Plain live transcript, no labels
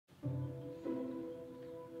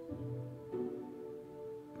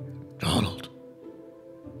Donald.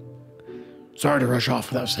 Sorry to rush off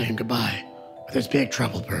without saying goodbye, but there's big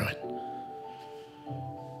trouble brewing.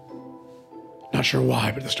 Not sure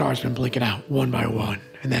why, but the stars been blinking out one by one,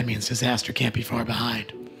 and that means disaster can't be far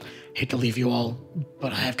behind. Hate to leave you all,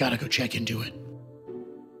 but I have got to go check into it.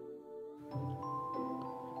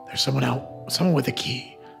 There's someone with a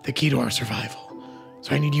key to our survival.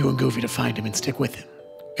 So I need you and Goofy to find him and stick with him.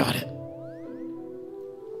 Got it?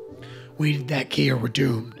 We need that key or we're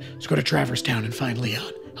doomed. So go to Traverse Town and find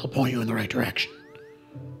Leon. He'll point you in the right direction.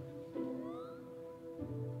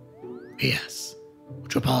 P.S.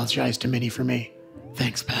 Would you apologize to Minnie for me?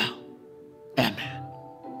 Thanks, pal. Batman.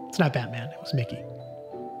 It's not Batman, it was Mickey.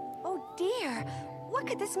 Oh dear, what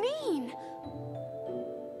could this mean?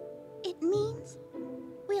 It means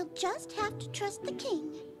we'll just have to trust the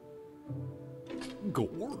king.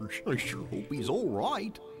 Gorge, I sure hope he's all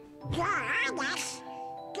right. You're honest.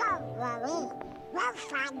 Don't worry. We'll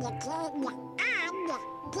find the king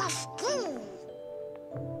and this key.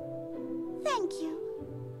 Thank you.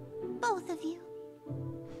 Both of you.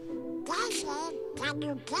 Daisy, can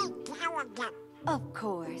you take care of them? Of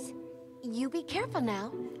course. You be careful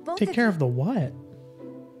now. Both Take of care you. of the what?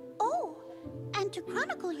 Oh, and to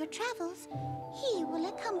chronicle your travels, he will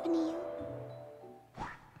accompany you.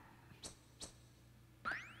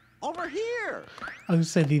 Over here! I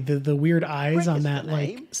was gonna say the weird eyes Cricket's on that the like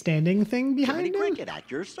name. standing thing behind Jiminy him. Cricket at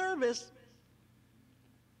your service.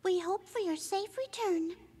 We hope for your safe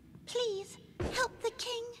return. Please, help the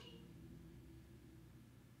king.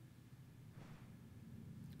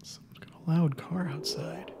 Someone's got a loud car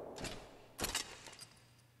outside.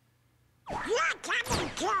 You're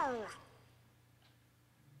coming too.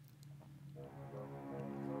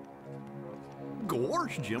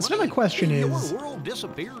 Gorge, Jiminy. So my question your is- world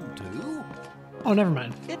disappeared too? Oh, never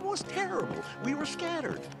mind. It was terrible. We were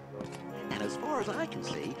scattered. And as far as I can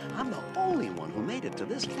see, I'm the only one who made it to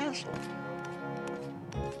this castle.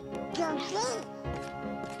 Goofy,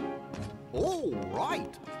 Oh,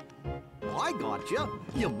 right. I gotcha.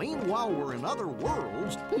 You mean while we're in other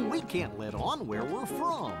worlds, we can't let on where we're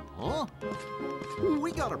from, huh?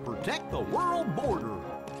 We gotta protect the world border. order.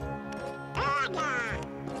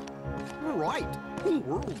 Right.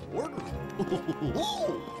 World border.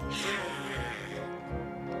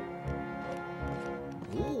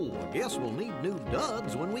 Oh, I guess we'll need new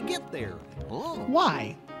duds when we get there, huh?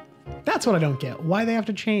 Why? That's what I don't get. Why they have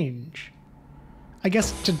to change? I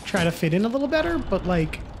guess to try to fit in a little better, but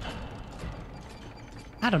like,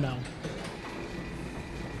 I don't know.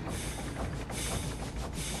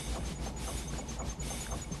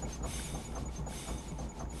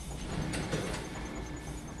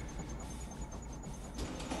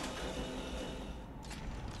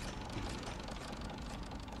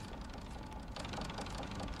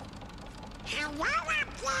 Hello up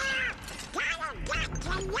there. Gotta get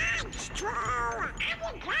to lunch, True.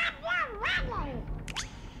 I'm glad you're ready.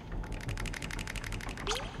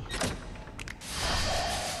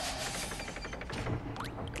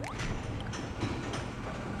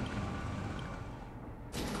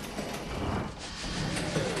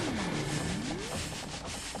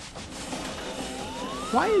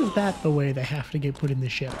 Why is that the way they have to get put in the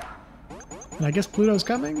ship? And I guess Pluto's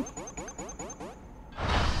coming?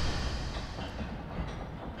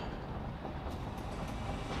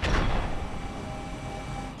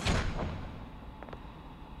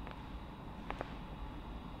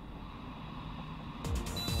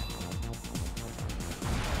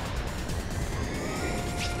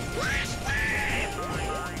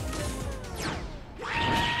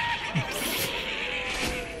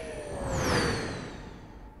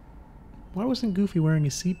 Why wasn't Goofy wearing a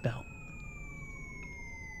seatbelt?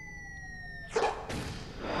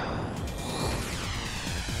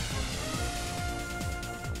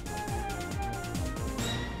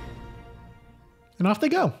 And off they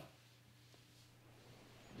go.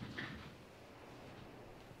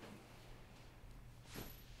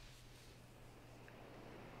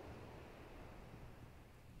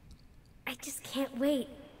 I just can't wait.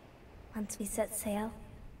 Once we set sail,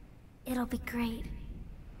 it'll be great.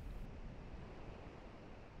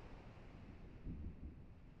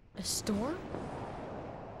 A storm?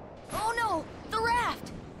 Oh no! The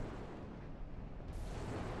raft!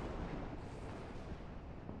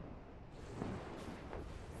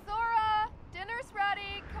 Sora! Dinner's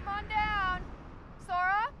ready! Come on down!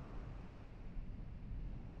 Sora?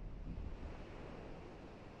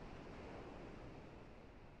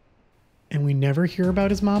 And we never hear about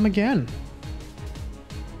his mom again.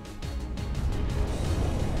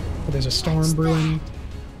 Oh, there's a storm brewing.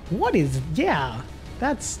 What is... Yeah,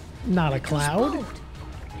 that's not a cloud.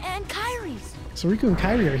 And Kyrie's. So Riku and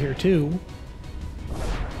Kairi are here too.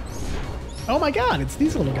 Oh my god, it's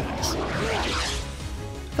these little guys.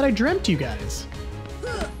 That I dreamt you guys.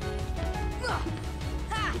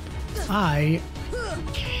 I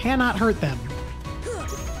cannot hurt them.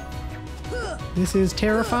 This is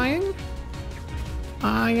terrifying.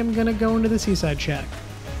 I am gonna go into the seaside shack.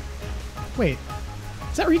 Wait,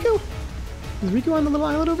 is that Riku? Is Riku on the little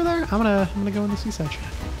island over there? I'm gonna go in the seaside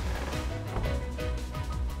shack.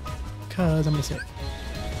 Cause I'm gonna save.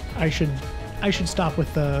 I should stop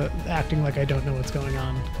with the acting like I don't know what's going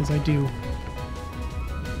on, because I do.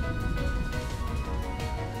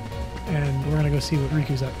 And we're gonna go see what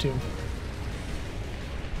Riku's up to.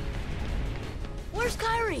 Where's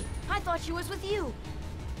Kyrie? I thought she was with you.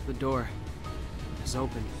 The door is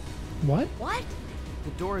open. What? What?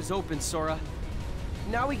 The door is open, Sora.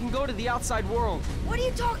 Now we can go to the outside world. What are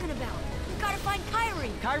you talking about? We gotta find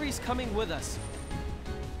Kyrie. Kyrie's coming with us.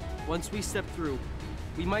 Once we step through,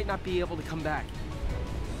 we might not be able to come back.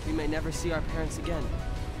 We may never see our parents again.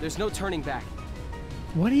 There's no turning back.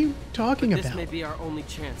 What are you talking about? This may be our only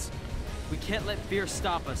chance. We can't let fear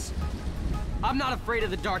stop us. I'm not afraid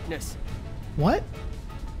of the darkness. What?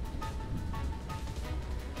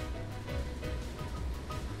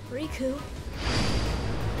 Riku.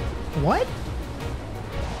 What?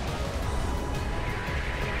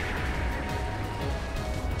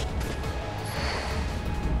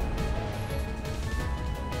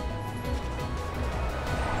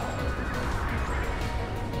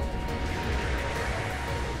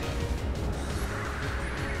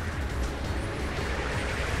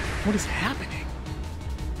 What is happening?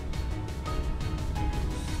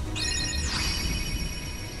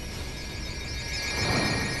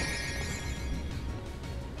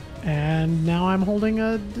 And now I'm holding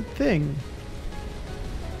a thing.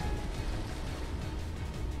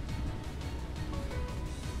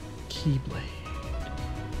 Keyblade.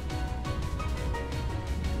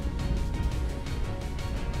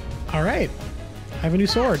 All right, I have a new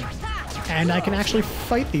sword, and I can actually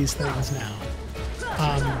fight these things now.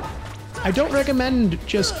 I don't recommend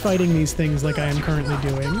just fighting these things like I am currently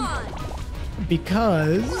doing,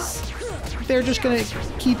 because they're just gonna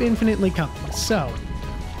keep infinitely coming. So,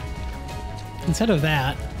 instead of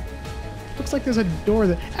that, looks like there's a door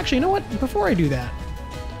that... Actually, you know what? Before I do that,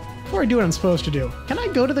 before I do what I'm supposed to do, can I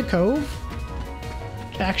go to the cove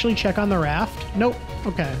to actually check on the raft? Nope.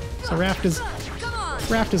 Okay, so raft is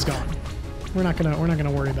gone. We're not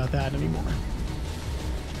gonna worry about that anymore.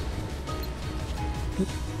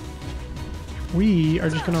 We are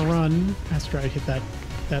just gonna run. Let's try to hit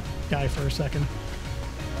that guy for a second.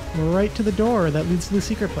 We're right to the door that leads to the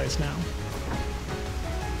secret place now.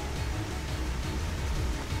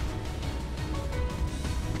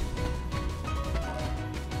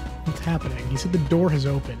 What's happening? He said the door has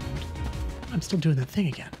opened. I'm still doing the thing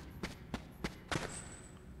again.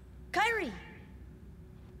 Kyrie.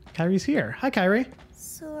 Kyrie's here. Hi, Kyrie.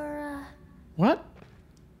 Sora. What?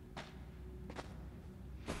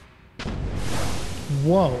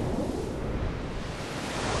 Whoa.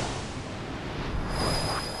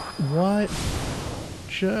 What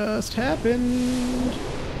just happened?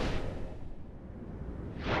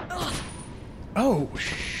 Oh,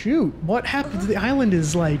 shoot. What happened? The island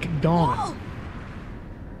is, like, gone.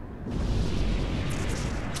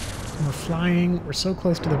 We're flying. We're so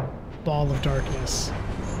close to the ball of darkness.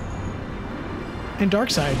 And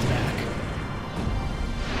Darkseid's back.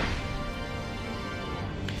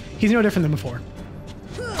 He's no different than before.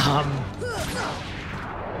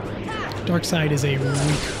 Darkseid is a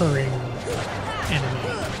recurring enemy.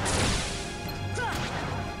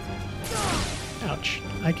 Ouch.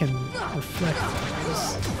 I can reflect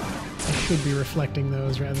those. I should be reflecting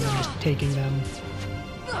those rather than just taking them.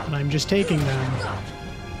 And I'm just taking them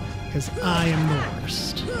because I am the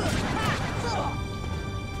worst.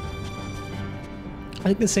 I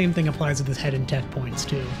think the same thing applies to this head and tech points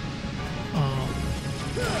too.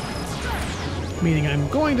 Meaning I'm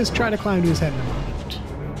going to try to climb to his head in a moment.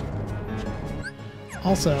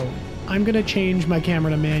 Also, I'm going to change my camera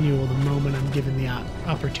to manual the moment I'm given the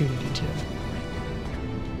opportunity to.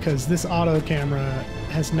 Because this auto camera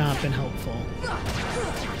has not been helpful.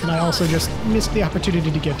 And I also just missed the opportunity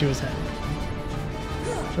to get to his head.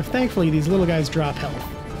 But thankfully, these little guys drop health.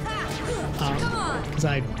 Because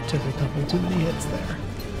I took a couple too many hits there.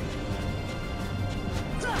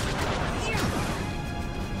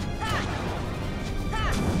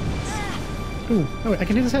 Ooh, oh, I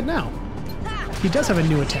can hit his head now. He does have a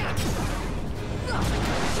new attack.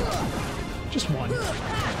 Just one.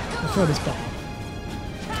 I'll throw this ball.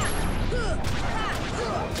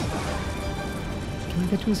 Can I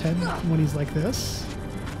get to his head when he's like this?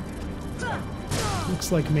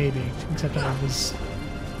 Looks like maybe, except I was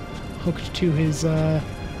hooked to his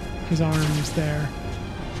arms there.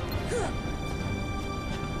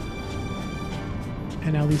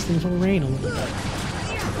 And now these things will rain a little bit.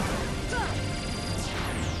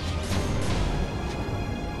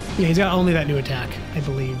 Yeah, he's got only that new attack, I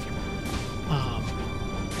believe.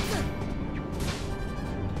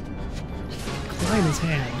 Climb his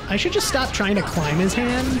hand. I should just stop trying to climb his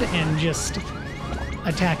hand and just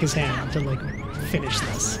attack his hand to, like, finish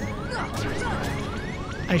this.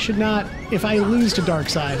 I should not... If I lose to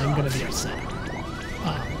Darkseid, I'm gonna be upset.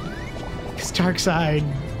 Because Darkseid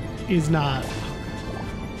is not...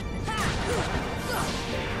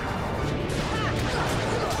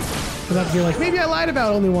 I'm about to be like, maybe I lied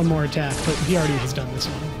about only one more attack, but he already has done this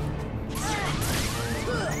one.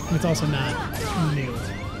 And it's also not new.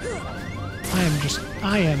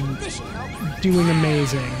 I am doing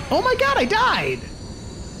amazing. Oh my god, I died!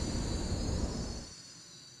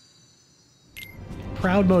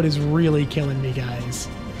 Proud mode is really killing me, guys.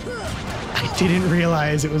 I didn't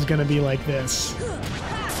realize it was gonna be like this.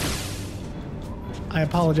 I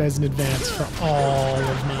apologize in advance for all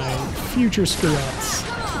of my future screw-ups.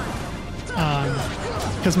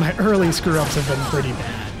 Because my early screw-ups have been pretty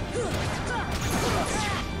bad.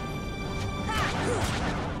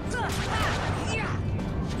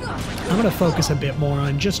 I'm going to focus a bit more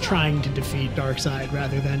on just trying to defeat Darkseid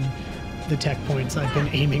rather than the tech points I've been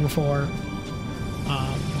aiming for.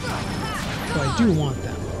 So I do want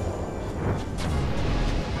them.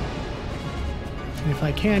 And if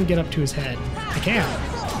I can get up to his head, I can.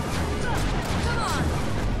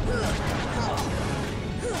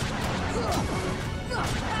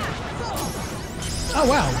 Oh,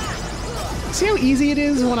 wow. See how easy it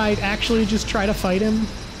is when I actually just try to fight him?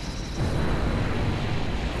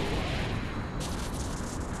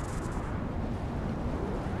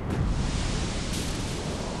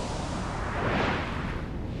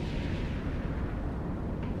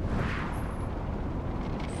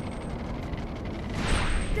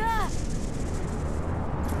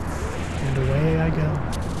 And away I go.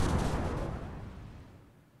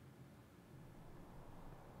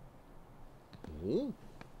 Oh.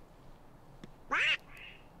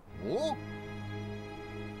 Oh.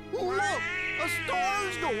 Look! A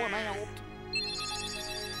star's going out!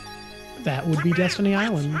 That would be Destiny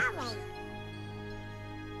Island.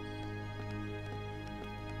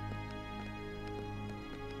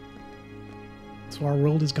 So our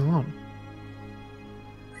world is gone.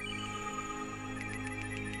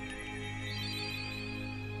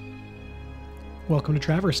 Welcome to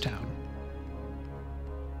Traverse Town.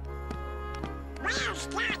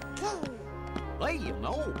 Hey, you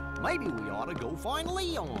know, maybe we ought to go find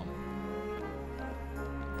Leon.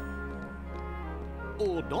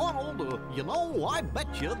 Oh, Donald, you know, I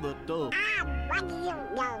bet you that, What do you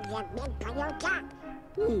know, you big Toyota?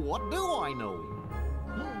 What do I know?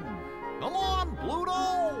 Come on,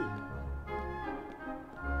 Pluto!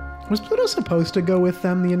 Was Pluto supposed to go with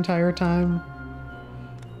them the entire time?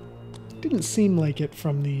 Didn't seem like it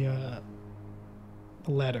from the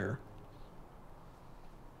letter.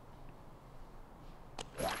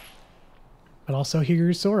 But also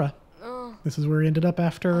here's Sora. Oh. This is where he ended up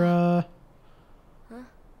after Huh?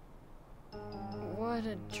 What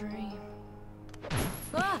a dream.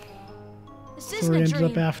 Ah! This so isn't he a ended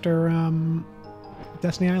dream. up after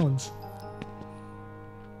Destiny Islands.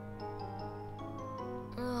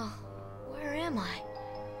 Oh, where am I?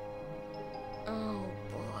 Oh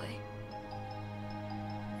boy.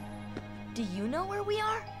 Do you know where we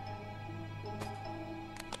are?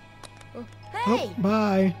 Oh, hey! Oh,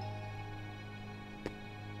 bye.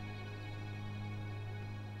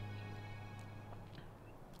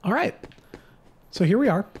 All right. So here we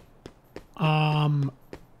are.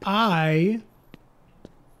 I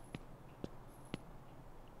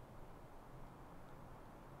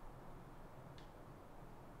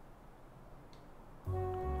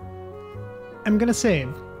am going to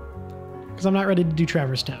save because I'm not ready to do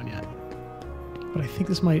Traverse Town yet. But I think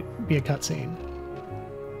this might be a cutscene.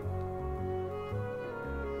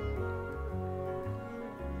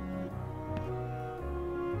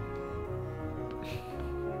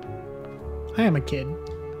 I am a kid.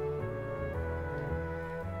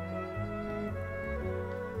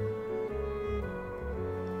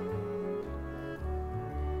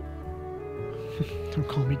 Don't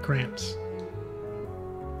call me Gramps.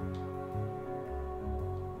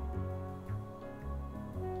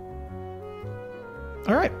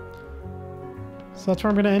 All right. So that's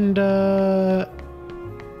where I'm going to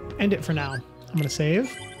end it for now. I'm going to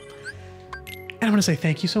save. And I'm going to say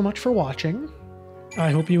thank you so much for watching.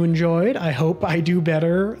 I hope you enjoyed. I hope I do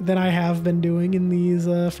better than I have been doing in these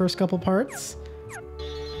first couple parts.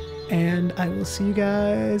 And I will see you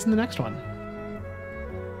guys in the next one.